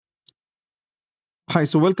Hi,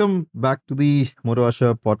 so welcome back to the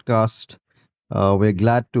Motivasha podcast. We're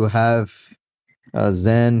glad to have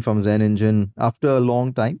Zen from Zen Engine after a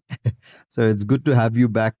long time. So it's good to have you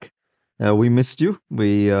back. We missed you.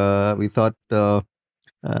 We thought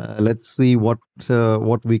let's see what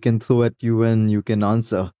we can throw at you and you can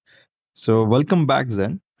answer. So welcome back,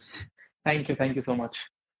 Zen. Thank you. Thank you so much.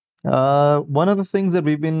 One of the things that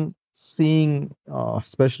we've been seeing,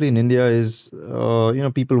 especially in India, is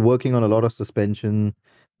people working on a lot of suspension,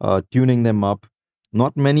 tuning them up.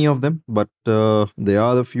 Not many of them, but there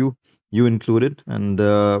are a few, you included, and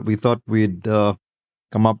we thought we'd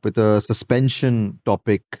come up with a suspension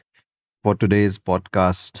topic for today's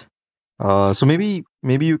podcast. So maybe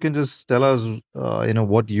you can just tell us,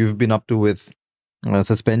 what you've been up to with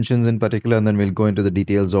suspensions in particular, and then we'll go into the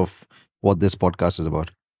details of what this podcast is about.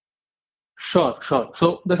 Sure, sure.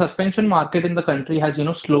 So the suspension market in the country has,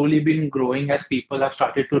 slowly been growing as people have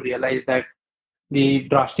started to realize that the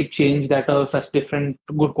drastic change that a such different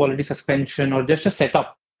good quality suspension or just a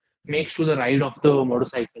setup makes to the ride of the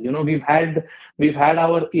motorcycle. We've had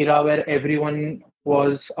our era where everyone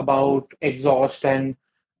was about exhaust and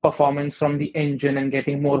performance from the engine and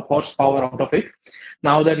getting more horsepower out of it.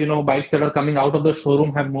 Now that bikes that are coming out of the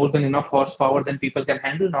showroom have more than enough horsepower than people can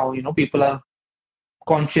handle. Now people are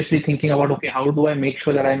consciously thinking about, okay, how do I make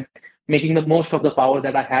sure that I'm making the most of the power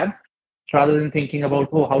that I have, rather than thinking about,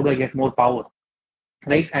 oh, how do I get more power,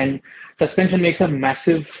 right? And suspension makes a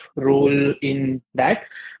massive role in that,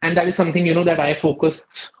 and that is something that I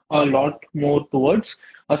focused a lot more towards.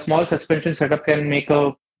 A small suspension setup can make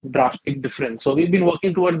a drastic difference, so we've been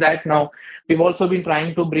working towards that. Now we've also been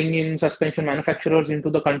trying to bring in suspension manufacturers into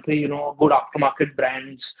the country, good aftermarket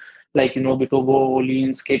brands like Bitogo,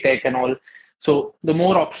 Oleans, K-Tech and all. So the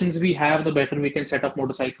more options we have, the better we can set up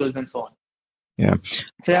motorcycles and so on. Yeah.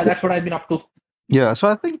 So yeah, that's what I've been up to. Yeah, so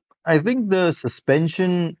I think the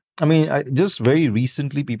suspension. I mean, just very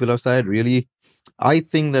recently, people have started really. I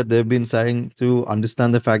think that they've been starting to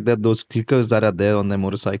understand the fact that those clickers that are there on their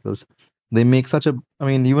motorcycles, they make such a. I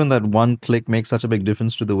mean, even that one click makes such a big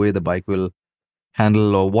difference to the way the bike will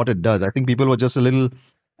handle or what it does. I think people were just a little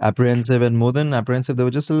apprehensive, and more than apprehensive, they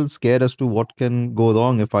were just a little scared as to what can go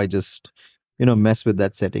wrong if I just, mess with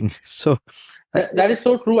that setting. So, I, That is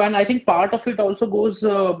so true, and I think part of it also goes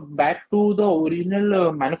back to the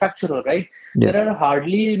original manufacturer, right? yeah. There are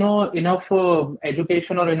hardly, enough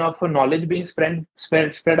education or enough knowledge being spread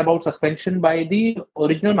about suspension by the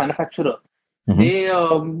original manufacturer. Hmm. They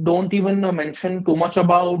don't even mention too much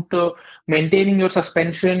about maintaining your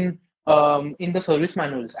suspension in the service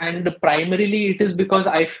manuals. And primarily, it is because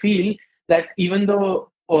I feel that even the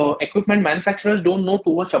equipment manufacturers don't know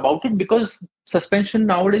too much about it, because suspension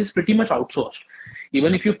nowadays is pretty much outsourced.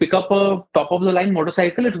 Even if you pick up a top of the line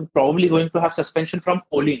motorcycle, it's probably going to have suspension from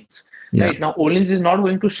Öhlins. Yeah. Right now, Öhlins is not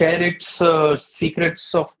going to share its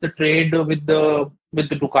secrets of the trade with the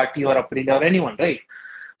Ducati or Aprilia or anyone, right?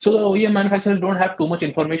 So the OEM manufacturers don't have too much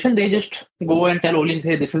information. They just go and tell Olins,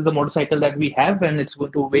 hey, this is the motorcycle that we have, and it's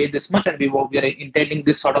going to weigh this much, and we are intending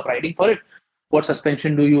this sort of riding for it. What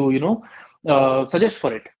suspension do you, suggest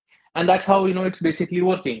for it? And that's how it's basically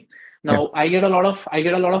working. Yeah. Now I get a lot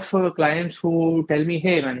of clients who tell me,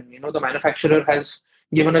 hey, man, the manufacturer has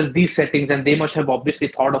given us these settings, and they must have obviously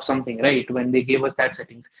thought of something, right, when they gave us that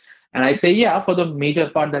settings. And I say, yeah, for the major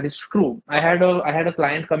part, that is true. I had a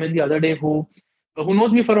client come in the other day who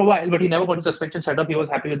knows me for a while, but he never got his suspension set up. He was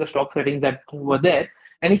happy with the stock settings that were there.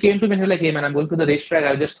 And he came to me and he was like, hey, man, I'm going to the racetrack.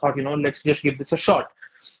 I just thought, let's just give this a shot.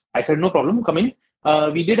 I said, no problem, come in.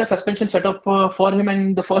 We did a suspension setup for him.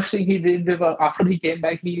 And the first thing he did after he came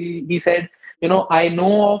back, he said, I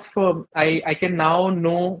know I can now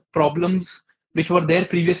know problems which were there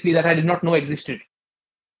previously that I did not know existed,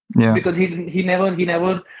 Yeah. because he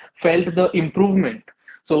never felt the improvement.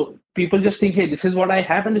 So people just think, hey, this is what I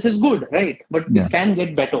have and this is good, right? But Yeah. it can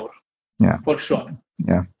get better Yeah. for sure.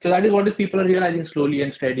 Yeah. So that is what is people are realizing slowly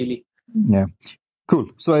and steadily. Yeah.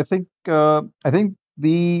 Cool. So I think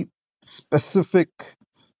the specific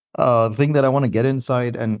thing that I want to get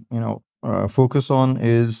inside and focus on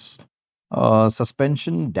is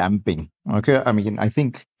suspension damping. Okay. I mean, I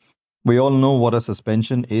think we all know what a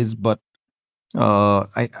suspension is, but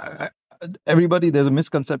everybody, there's a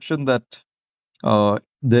misconception that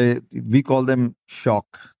we call them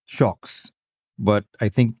shocks, but I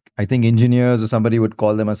think engineers or somebody would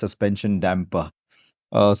call them a suspension damper.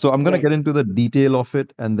 So I'm gonna Right. get into the detail of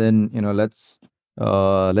it, and then let's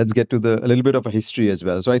get to the a little bit of a history as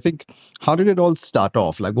well. So I think, how did it all start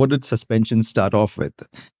off? Like, what did suspension start off with?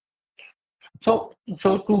 So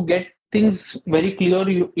to get things very clear,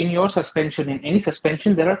 in your suspension, in any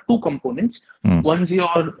suspension, there are two components. Hmm. One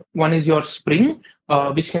is your spring,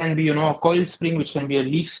 which can be, a coil spring, which can be a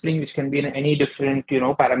leaf spring, which can be in any different,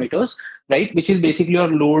 parameters, right? Which is basically your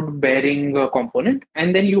load bearing component.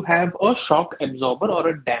 And then you have a shock absorber or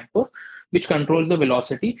a damper, which controls the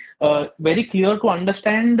velocity. Very clear to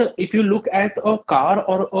understand if you look at a car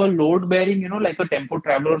or a load bearing, like a tempo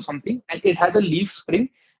traveler or something, and it has a leaf spring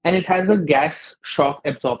and it has a gas shock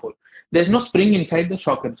absorber. There's no spring inside the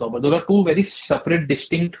shock absorber. Those are two very separate,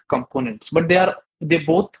 distinct components, but they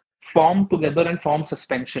both form together and form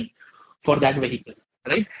suspension for that vehicle,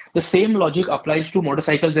 right? The same logic applies to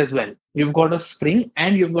motorcycles as well. You've got a spring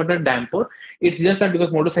and you've got a damper. It's just that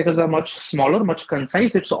because motorcycles are much smaller, much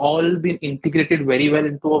concise, it's all been integrated very well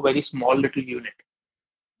into a very small little unit,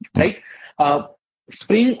 right? Uh,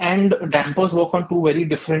 Spring and dampers work on two very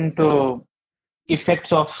different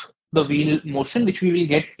effects of the wheel motion, which we will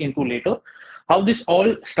get into later. How this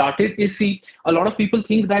all started is, see, a lot of people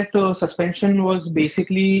think that suspension was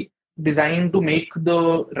basically designed to make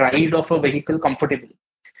the ride of a vehicle comfortable,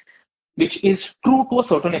 which is true to a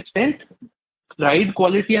certain extent. Ride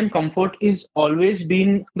quality and comfort is always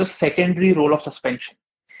been the secondary role of suspension.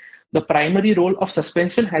 The primary role of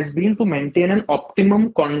suspension has been to maintain an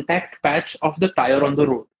optimum contact patch of the tire on the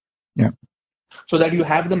road Yeah. so that you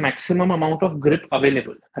have the maximum amount of grip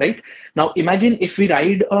available, right? Now, imagine if we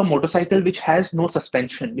ride a motorcycle which has no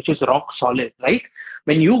suspension, which is rock solid, right?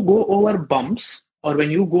 When you go over bumps or when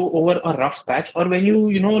you go over a rough patch or when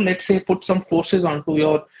let's say, put some forces onto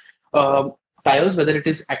your uh, tires, whether it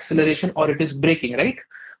is acceleration or it is braking, right?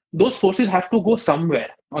 Those forces have to go somewhere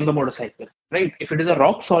on the motorcycle, right? If it is a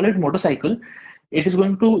rock solid motorcycle,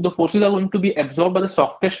 the forces are going to be absorbed by the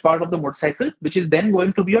softest part of the motorcycle, which is then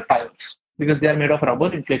going to be your tires because they are made of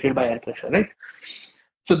rubber inflated by air pressure, right?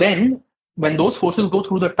 So then when those forces go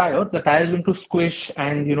through the tire is going to squish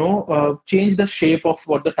and, change the shape of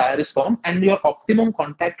what the tire is formed, and your optimum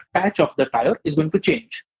contact patch of the tire is going to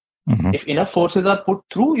change. Hmm. If enough forces are put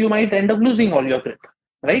through, you might end up losing all your grip,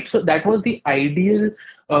 right? So that was the ideal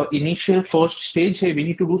initial first stage. Hey, we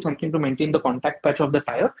need to do something to maintain the contact patch of the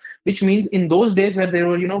tire, which means in those days where there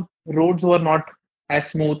were, roads were not as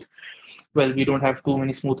smooth. Well, we don't have too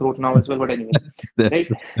many smooth roads now as well, but anyway, right?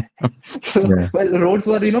 So, Yeah. well, roads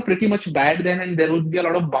were, pretty much bad then, and there would be a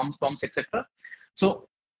lot of bumps, etc. So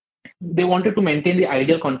they wanted to maintain the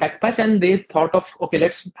ideal contact patch, and they thought of, okay,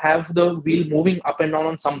 let's have the wheel moving up and down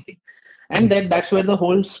on something, and that's where the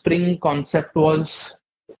whole spring concept was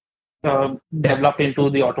developed into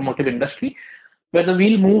the automotive industry, where the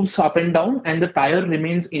wheel moves up and down and the tire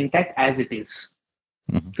remains intact as it is.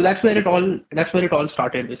 Mhm. So that's where it all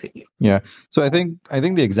started basically. Yeah. So I think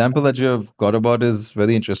the example that you have got about is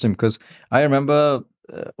very interesting because I remember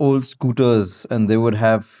old scooters and they would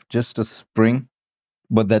have just a spring,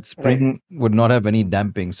 but that Right. spring would not have any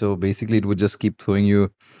damping. So basically, it would just keep throwing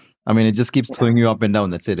you. I mean, it just keeps Yeah. throwing you up and down.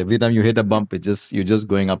 That's it. Every time you hit a Yeah. bump, you're just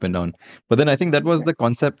going up and down. But then I think that was Yeah. the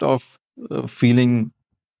concept of feeling.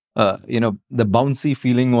 The bouncy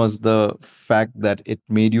feeling was the fact that it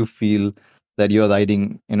made you feel that you're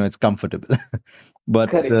riding. It's comfortable.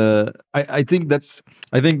 But Correct. I think that's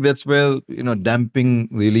where damping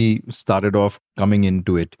really started off coming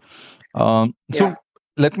into it. So Yeah.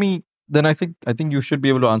 let me then I think you should be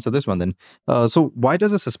able to answer this one then. So why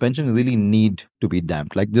does a suspension really need to be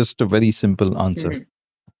damped? Like just a very simple answer.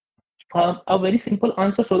 Mhm. A very simple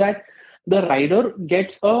answer so that the rider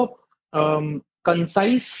gets a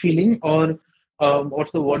concise feeling, or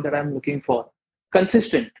what's the word that I'm looking for?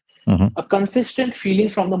 Consistent. Hmm. A consistent feeling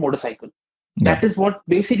from the motorcycle. Yeah. That is what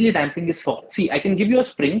basically damping is for. See, I can give you a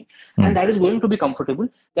spring, and Mm. that is going to be comfortable.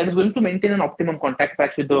 That is going to maintain an optimum contact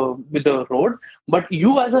patch with the road. But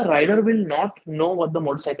you, as a rider, will not know what the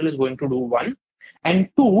motorcycle is going to do. One, and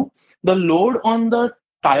two, the load on the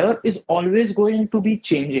tire is always going to be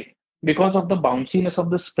changing because of the bounciness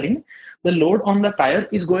of the spring. The load on the tire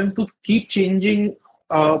is going to keep changing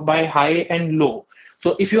by high and low.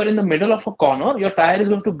 So if you are in the middle of a corner, your tire is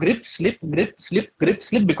going to grip, slip, grip, slip, grip,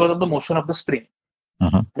 slip because of the motion of the spring,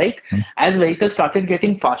 Uh-huh. right? Mm. As vehicles started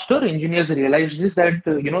getting faster, engineers realized this that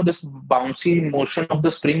this bouncy motion of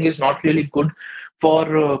the spring is not really good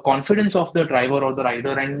for confidence of the driver or the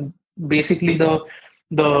rider, and basically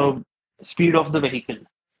the speed of the vehicle.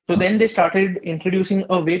 So then they started introducing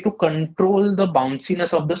a way to control the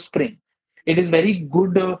bounciness of the spring. It is very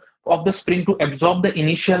good of the spring to absorb the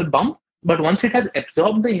initial bump, but once it has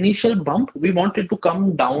absorbed the initial bump, we want it to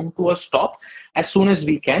come down to a stop as soon as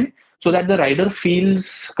we can, so that the rider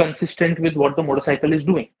feels consistent with what the motorcycle is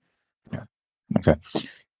doing. Yeah. Okay.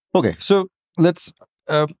 Okay. So let's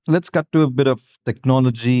cut to a bit of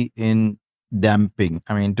technology in damping.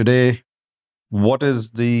 I mean, today, what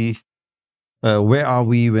is the where are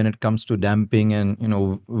we when it comes to damping, and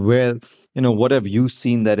where, what have you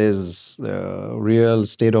seen that is real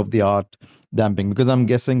state of the art damping? Because I'm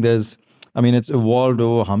guessing I mean, it's evolved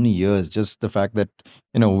over how many years? Just the fact that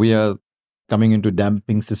we are coming into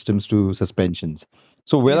damping systems to suspensions.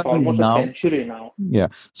 So where It's are we almost a now? century now. Yeah.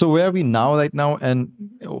 So where are we now, right now, and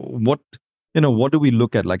what what do we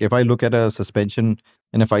look at? Like if I look at a suspension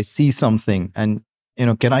and if I see something, and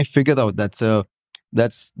can I figure out that's a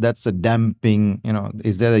damping?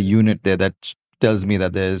 Is there a unit there that tells me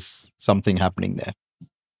that there's something happening there?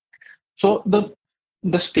 So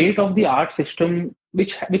the state of the art system,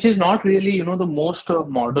 which is not really the most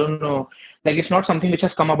modern, like it's not something which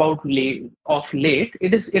has come about late.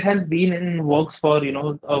 It has been in works for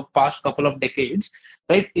a past couple of decades,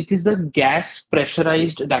 right? It is the gas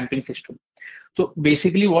pressurized damping system. So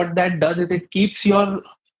basically, what that does is it keeps your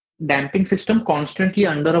damping system constantly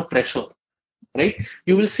under a pressure, right?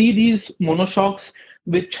 You will see these monoshocks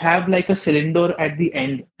which have like a cylinder at the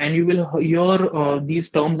end, and you will hear these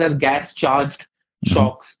terms as gas charged Hmm.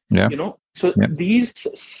 shocks. Yeah. So Yeah. these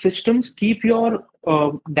systems keep your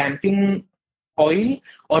damping oil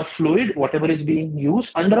or fluid, whatever is being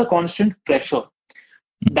used, under a constant pressure.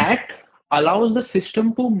 Mhm. That allows the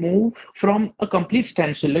system to move from a complete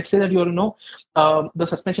standstill. Let's say that the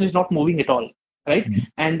suspension is not moving at all, right? Mhm.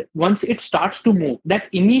 And once it starts to move, that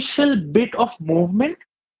initial bit of movement,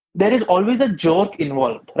 there is always a jerk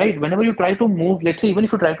involved, right? Whenever you try to move, let's say even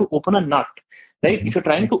if you try to open a nut, right? If Mhm. you're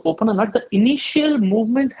trying to open a nut, the initial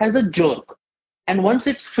movement has a jerk, and once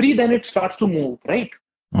it's free, then it starts to move, right?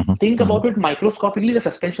 Mhm. Think Mhm. about it microscopically, the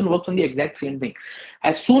suspension works on the exact same thing.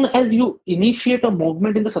 As soon as you initiate a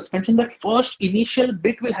movement in the suspension, that first initial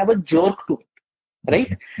bit will have a jerk to it,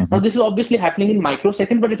 right? Now, Mhm. this is obviously happening in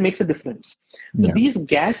microseconds, but it makes a difference. So Yeah. these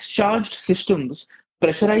gas charged systems,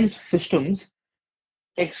 pressurized systems,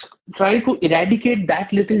 try to eradicate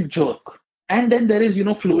that little jerk. And then there is,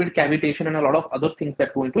 fluid cavitation and a lot of other things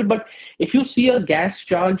that go into it. But if you see a gas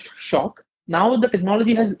charged shock, now the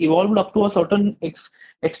technology has evolved up to a certain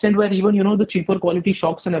extent where even, the cheaper quality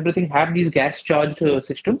shocks and everything have these gas charged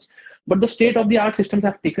systems. But the state of the art systems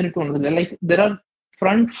have taken it to another level. Like there are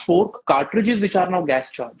front fork cartridges which are now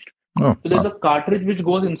gas charged. Oh, So there's wow. a cartridge which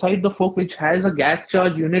goes inside the fork which has a gas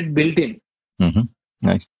charge unit built in Hmm.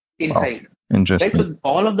 Nice. Wow. inside. Right. Interesting. So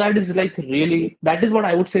all of that is like really, that is what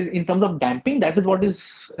I would say in terms of damping. That is what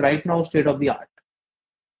is right now state of the art.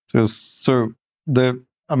 So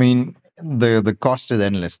I mean, the cost is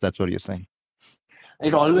endless. That's what you're saying.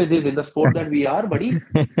 It always is in the sport that we are, buddy.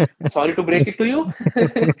 Sorry to break it to you.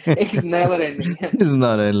 It's never ending. It's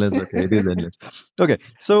not endless. Okay, it is endless. Okay,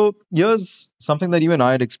 so here's something that even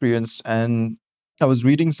I had experienced, and I was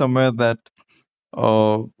reading somewhere that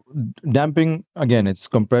uh, damping again, it's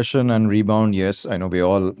compression and rebound. Yes, I know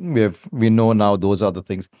we know now those are the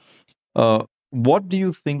things. What do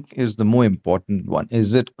you think is the more important one?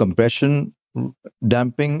 Is it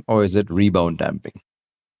damping or is it rebound damping?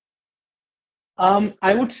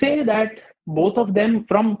 I would say that both of them,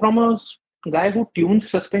 from a guy who tunes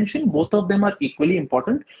suspension, both of them are equally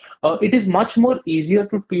important. It is much more easier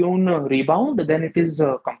to tune rebound than it is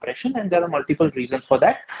compression, and there are multiple reasons for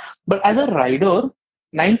that. But as a rider,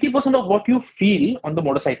 90% of what you feel on the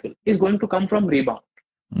motorcycle is going to come from rebound,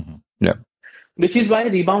 Yeah. which is why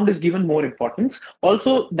rebound is given more importance.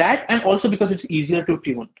 Also, that and also because it's easier to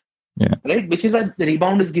tune, Yeah. right? Which is why the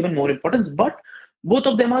rebound is given more importance. But both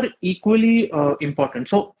of them are equally important.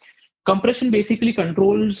 So compression basically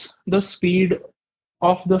controls the speed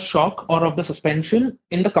of the shock or of the suspension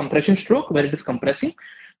in the compression stroke where it is compressing.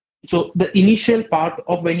 So the initial part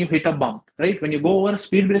of when you hit a bump, right? When you go over a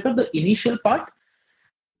speed breaker, the initial part,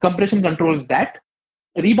 compression controls that.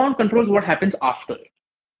 Rebound controls what happens after.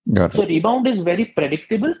 Got it. So rebound is very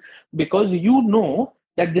predictable because you know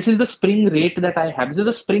that this is the spring rate that I have. This is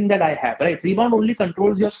the spring that I have, right? Rebound only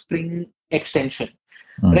controls your spring extension,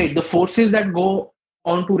 Mm, right? The forces that go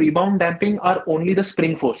on to rebound damping are only the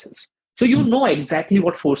spring forces. So you mm, know exactly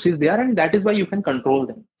what forces they are, and that is why you can control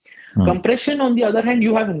them. mm, Compression, on the other hand,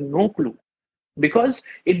 you have no clue because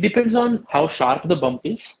it depends on how sharp the bump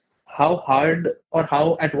is, how hard or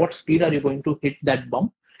how at what speed are you going to hit that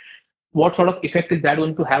bump, what sort of effect is that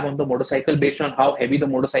going to have on the motorcycle based on how heavy the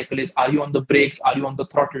motorcycle is? Are you on the brakes? Are you on the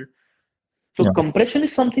throttle? So yeah. compression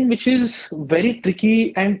is something which is very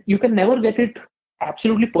tricky and you can never get it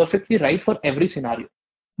absolutely perfectly right for every scenario,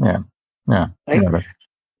 Yeah. Yeah. right? Got it.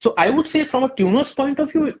 So I would say from a tuner's point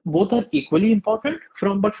of view, both are equally important.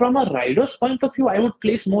 But from a rider's point of view, I would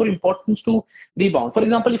place more importance to rebound. For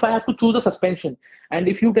example, if I have to choose a suspension, and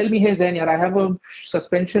if you tell me, hey Zen, I have a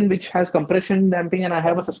suspension which has compression damping and I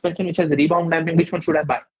have a suspension which has rebound damping, which one should I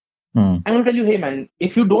buy? Mm. I'm going to tell you, hey man,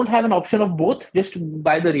 if you don't have an option of both, just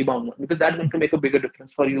buy the rebound one because that's going to make a bigger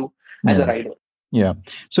difference for you as Yeah. a rider. Yeah.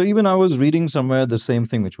 So even I was reading somewhere the same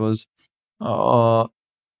thing, which was uh,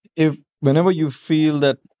 if whenever you feel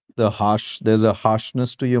that there's a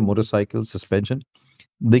harshness to your motorcycle suspension,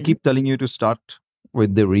 they Hmm. keep telling you to start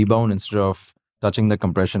with the rebound instead of touching the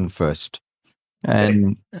compression first. Correct.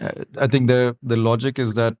 And I think the logic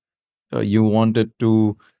is that you want it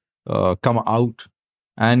to come out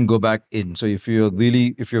and go back in. So if you've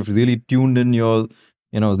really tuned in your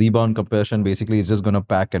rebound compression, basically it's just gonna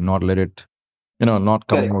pack and not let it not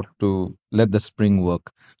come Correct. out to let the spring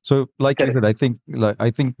work. So like you said, Correct. I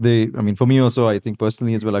think they I mean for me also, I think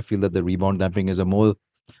personally as well, I feel that the rebound damping is a more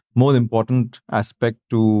important aspect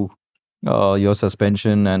to your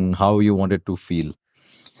suspension and how you want it to feel.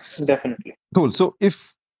 Definitely. Cool. So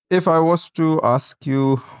if I was to ask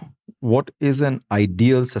you, what is an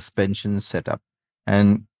ideal suspension setup,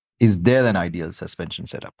 and is there an ideal suspension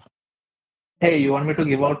setup? Hey, you want me to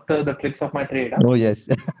give out the tricks of my trade, Oh yes.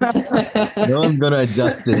 No one's gonna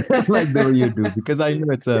adjust it like the way you do, because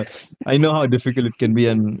I know how difficult it can be,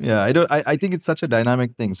 and yeah, I think it's such a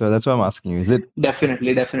dynamic thing, so that's why I'm asking you. Is it?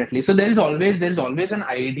 Definitely, definitely. So there is always an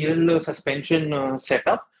ideal suspension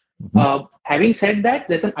setup. Mhm. Having said that,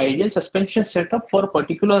 there's an ideal suspension setup for a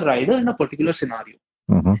particular rider in a particular scenario.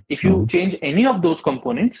 Mhm. If you Mhm. change any of those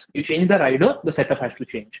components, you change the rider, the setup has to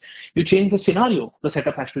change. You change the scenario, the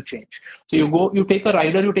setup has to change. So you take a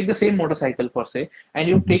rider, you take the same motorcycle per se, and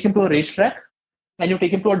you Mhm. take him to a racetrack, and you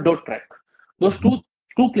take him to a dirt track. Those Mhm.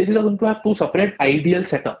 two places are going to have two separate ideal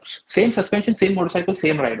setups. Same suspension, same motorcycle,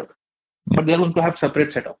 same rider, Yeah. but they're going to have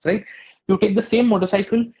separate setups, right? You take the same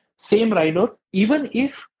motorcycle, same rider, even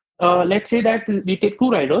if let's say that we take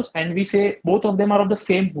two riders and we say both of them are of the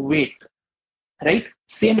same weight, right?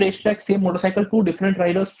 Same racetrack, same motorcycle, two different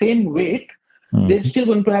riders, same weight. They're Mhm. still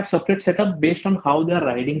going to have separate setup based on how their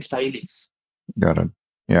riding style is. Got it.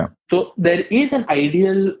 Yeah. So there is an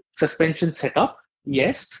ideal suspension setup.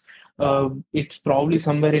 Yes, it's probably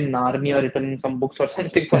somewhere in Narnia, written in some books or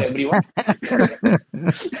something for everyone.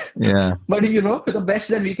 Yeah. But the best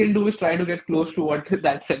that we can do is try to get close to what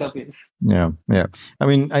that setup is. Yeah. Yeah. I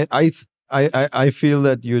mean, I feel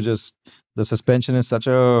that the suspension is such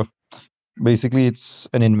a basically it's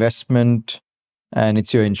an investment, and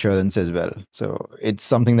it's your insurance as well. So it's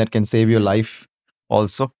something that can save your life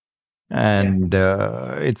also. Yeah, And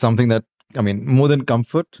it's something that, I mean, more than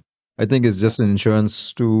comfort, I think it's yeah, just an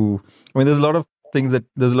insurance to, I mean, there's a lot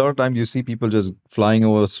of times you see people just flying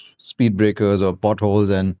over speed breakers or potholes,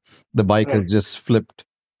 and the bike has right, just flipped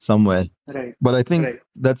somewhere. right, But I think right.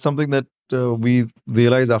 that's something that we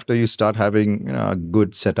realize after you start having a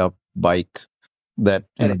good setup bike, that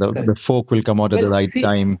Correct, the correct. fork will come out at Well, the right see,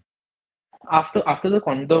 time. after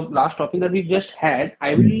the last topic that we just had,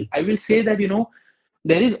 I will Mm. I will say that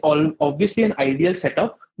there is obviously an ideal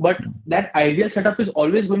setup, but that ideal setup is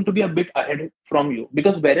always going to be a bit ahead from you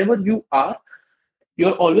because wherever you are,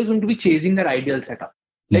 you're always going to be chasing that ideal setup.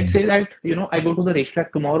 Let's Mm. say that I go to the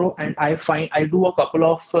racetrack tomorrow and I do a couple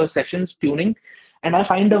of sessions tuning, and I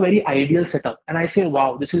find a very ideal setup, and I say,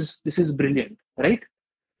 wow, this is brilliant, right?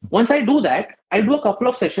 Once I do that, I do a couple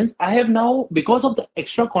of sessions. I have now, because of the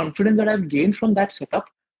extra confidence that I've gained from that setup,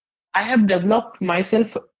 I have developed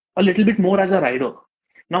myself a little bit more as a rider.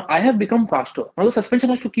 Now I have become faster. Now the suspension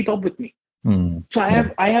has to keep up with me. Mm. So I Yeah.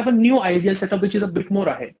 have I have a new ideal setup which is a bit more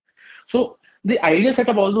ahead. So the ideal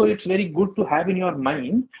setup, although it's very good to have in your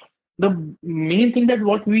mind, the main thing that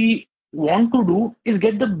what we want to do is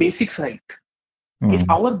get the basics right. If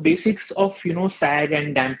Mm. our basics of sag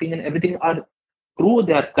and damping and everything are true,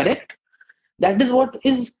 they are correct, that is what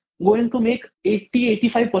is going to make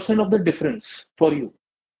 80-85% of the difference for you.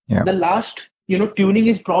 Yeah. The last tuning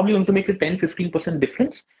is probably going to make a 10-15%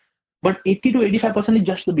 difference, but 80 to 85% is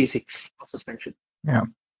just the basics of suspension. Yeah.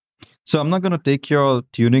 So I'm not going to take your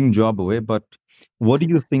tuning job away, but what do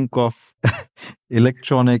you think of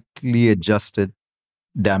electronically adjusted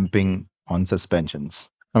damping on suspensions?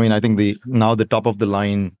 I mean, I think the top of the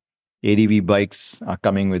line ADV bikes are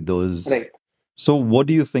coming with those. Right. So what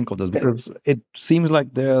do you think of those? Correct. Because it seems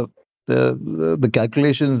like the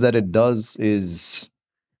calculations that it does is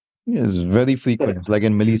very frequent, Correct. like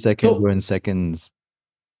in milliseconds So or in seconds.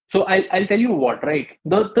 I'll tell you what, right?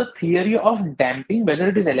 The theory of damping, whether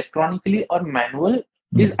it is electronically or manual,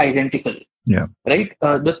 is Mm. identical, Yeah. right?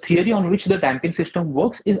 The theory on which the damping system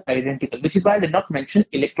works is identical, which is why I did not mention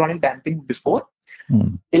electronic damping before.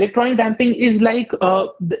 Mm. Electronic damping is like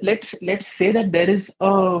let's say that there is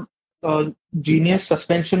a genius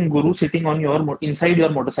suspension guru sitting on inside your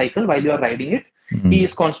motorcycle while you are riding it. He Mm.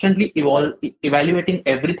 is constantly evaluating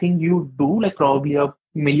everything you do, like probably a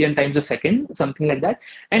million times a second, something like that.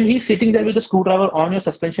 And he's sitting there with a screwdriver on your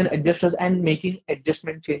suspension adjusters and making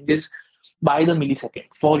adjustment changes by the millisecond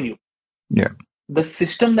for you. Yeah. The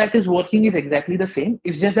system that is working is exactly the same.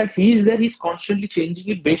 It's just that he is there, he's constantly changing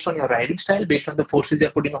it based on your riding style, based on the forces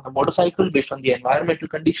you're putting on the motorcycle, based on the environmental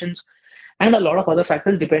conditions, and a lot of other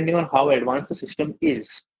factors depending on how advanced the system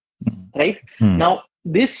is. Right? Now,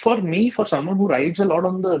 this for me, for someone who rides a lot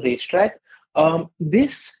on the racetrack,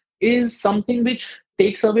 this is something which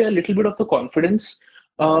takes away a little bit of the confidence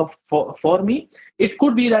for me. It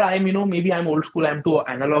could be that I'm, maybe I'm old school, I'm too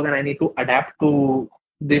analog, and I need to adapt to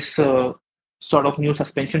this sort of new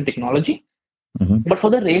suspension technology. But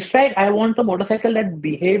for the racetrack, I want a motorcycle that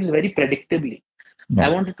behaves very predictably. I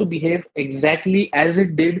want it to behave exactly as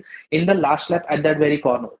it did in the last lap at that very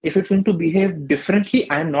corner. If it's going to behave differently,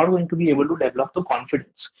 I'm not going to be able to develop the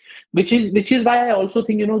confidence. Which is why I also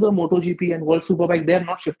think, the MotoGP and World Superbike, they are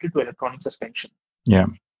not shifted to electronic suspension. Yeah.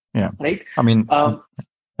 Yeah. Right? I mean,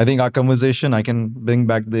 I think our conversation, I can bring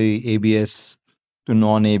back the ABS to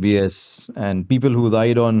non-ABS, and people who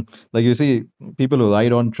ride on, like you see, people who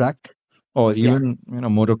ride on track, or even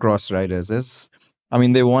motocross riders.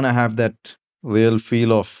 They want to have that real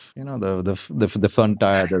feel of the front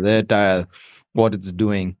tire, the rear tire, what it's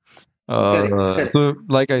doing. Correct. So,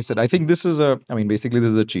 like I said, I think this is basically this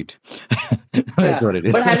is a cheat. That's what it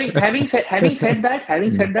is. But having said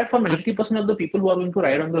that, for 90% of the people who are going to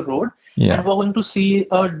ride on the road, Yeah. and we're going to see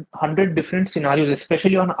 100 different scenarios,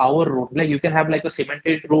 especially on our road. Like you can have like a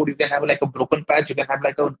cemented road, you can have like a broken patch, you can have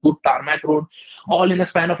like a good tarmac road, all in a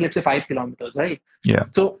span of, let's say, 5 kilometers, right? Yeah.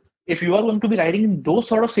 So if you are going to be riding in those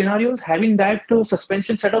sort of scenarios, having that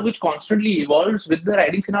suspension setup which constantly evolves with the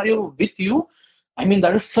riding scenario with you,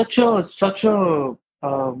 that is such a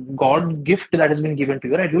God gift that has been given to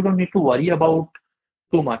you, right? You don't need to worry about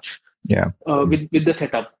too much with the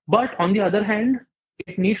setup. But on the other hand,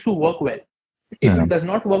 it needs to work well. If it does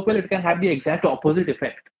not work well, it can have the exact opposite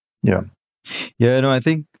effect. Yeah. No, I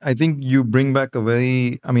think you bring back a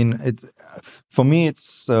very, it's, for me, it's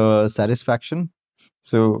satisfaction.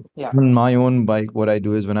 So on my own bike, what I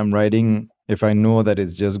do is when I'm riding, if I know that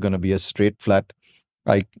it's just going to be a straight flat,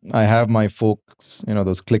 I have my forks,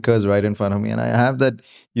 those clickers right in front of me, and I have that.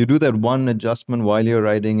 You do that one adjustment while you're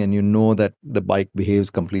riding, and you know that the bike behaves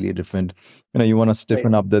completely different. You want to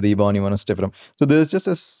stiffen up the rebound, you want to stiffen up. So there's just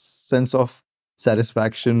a sense of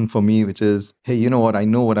satisfaction for me, which is, hey, you know what? I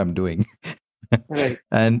know what I'm doing, right?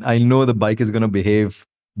 And I know the bike is going to behave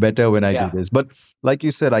better when I do this. But like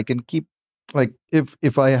you said, I can keep, like,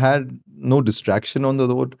 if I had no distraction on the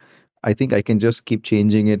road, I think I can just keep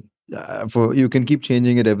changing it. You can keep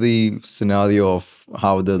changing it every scenario of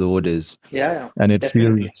how the road is. And it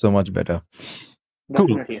definitely feels so much better.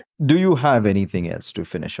 Definitely. Cool. Do you have anything else to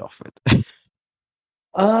finish off with?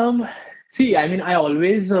 See, I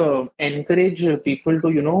always encourage people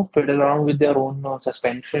to, fiddle around with their own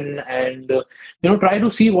suspension and, try to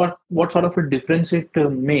see what sort of a difference it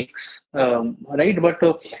makes, right? But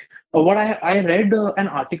what I read an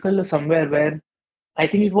article somewhere where I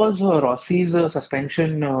think it was Rossi's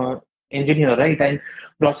suspension engineer, right? And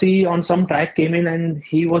Rossi on some track came in and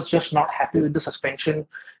he was just not happy with the suspension.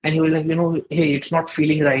 And he was like, hey, it's not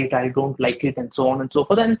feeling right. I don't like it, and so on and so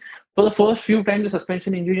forth. And for the first few times, the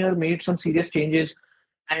suspension engineer made some serious changes.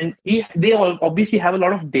 And they all obviously have a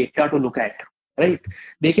lot of data to look at, right?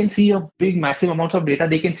 They can see a big, massive amounts of data.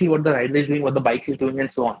 They can see what the rider is doing, what the bike is doing, and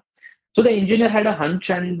so on. So the engineer had a hunch,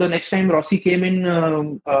 and the next time Rossi came in,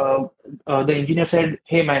 the engineer said,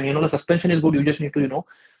 "Hey man, the suspension is good. You just need to,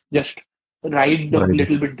 just ride a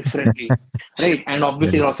little bit differently, right?" And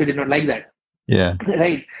obviously Rossi did not like that. Yeah.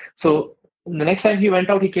 Right. So the next time he went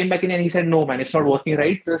out, he came back in and he said, "No man, it's not working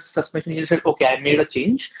right." The suspension engineer said, "Okay, I made a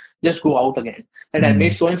change. Just go out again. And I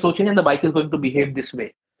made so and so change, and the bike is going to behave this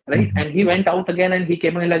way, right?" And he went out again, and he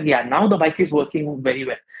came in like, "Yeah, now the bike is working very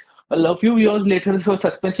well." A few years later, the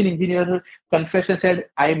suspension engineer confessed and said,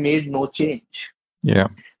 "I made no change." Yeah.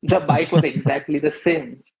 The bike was exactly the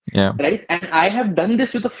same. Yeah. Right. And I have done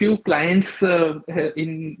this with a few clients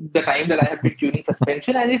in the time that I have been tuning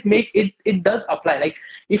suspension, and it does apply. Like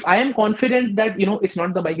if I am confident that it's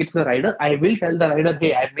not the bike, it's the rider, I will tell the rider,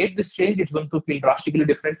 "Hey, I made this change. It's going to feel drastically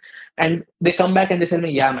different." And they come back and they tell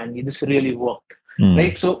me, "Yeah, man, this really worked."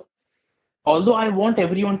 Right. So although I want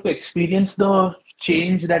everyone to experience the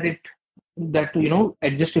change that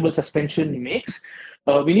adjustable suspension makes,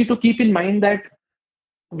 we need to keep in mind that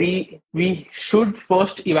we should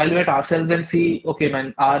first evaluate ourselves and see, okay,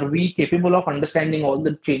 man, are we capable of understanding all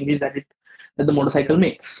the changes that the motorcycle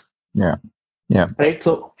makes? Yeah. Right.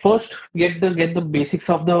 So first, get the basics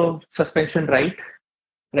of the suspension right.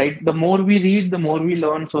 right? The more we read, the more we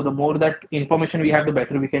learn. So the more that information we have, the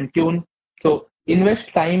better we can tune. So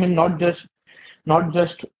invest time in not just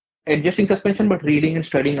adjusting suspension, but reading and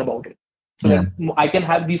studying about it, so Yeah. that I can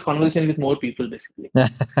have these conversations with more people, basically.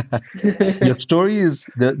 Your story is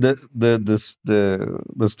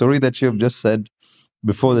the story that you have just said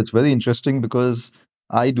before. That's very interesting because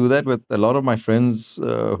I do that with a lot of my friends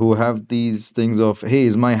who have these things of, hey,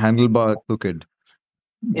 is my handlebar crooked?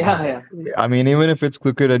 Yeah, yeah, I mean, even if it's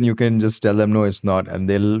crooked and you can just tell them no, it's not, and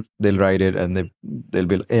they'll write it and they'll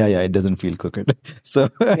be like, yeah, yeah, it doesn't feel crooked. So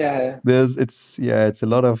yeah, it's a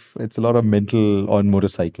lot of mental on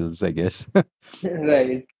motorcycles, I guess. yeah.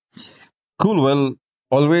 Right. Cool. Well,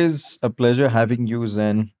 always a pleasure having you,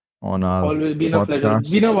 Zen, on our Always been a pleasure.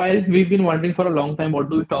 It's podcast. been a while. We've been wondering for a long time,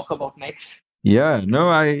 what do we talk about next? Yeah, no,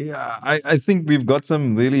 I think we've got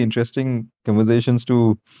some really interesting conversations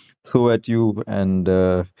to throw at you, and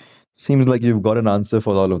seems like you've got an answer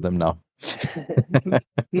for all of them now.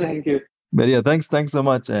 Thank you. But yeah, thanks so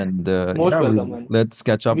much, and Most welcome, man. let's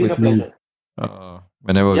catch up Been with a you pleasure.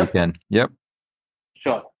 whenever we Yep. can. Yep,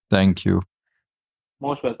 Sure. thank you.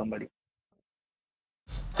 Most welcome, buddy.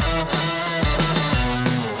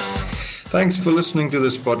 Thanks for listening to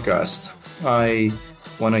this podcast. I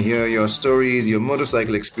want to hear your stories, your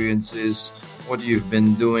motorcycle experiences, what you've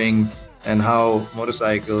been doing, and how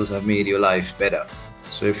motorcycles have made your life better.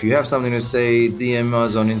 So if you have something to say, DM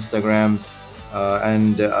us on Instagram,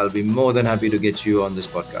 and I'll be more than happy to get you on this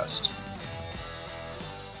podcast.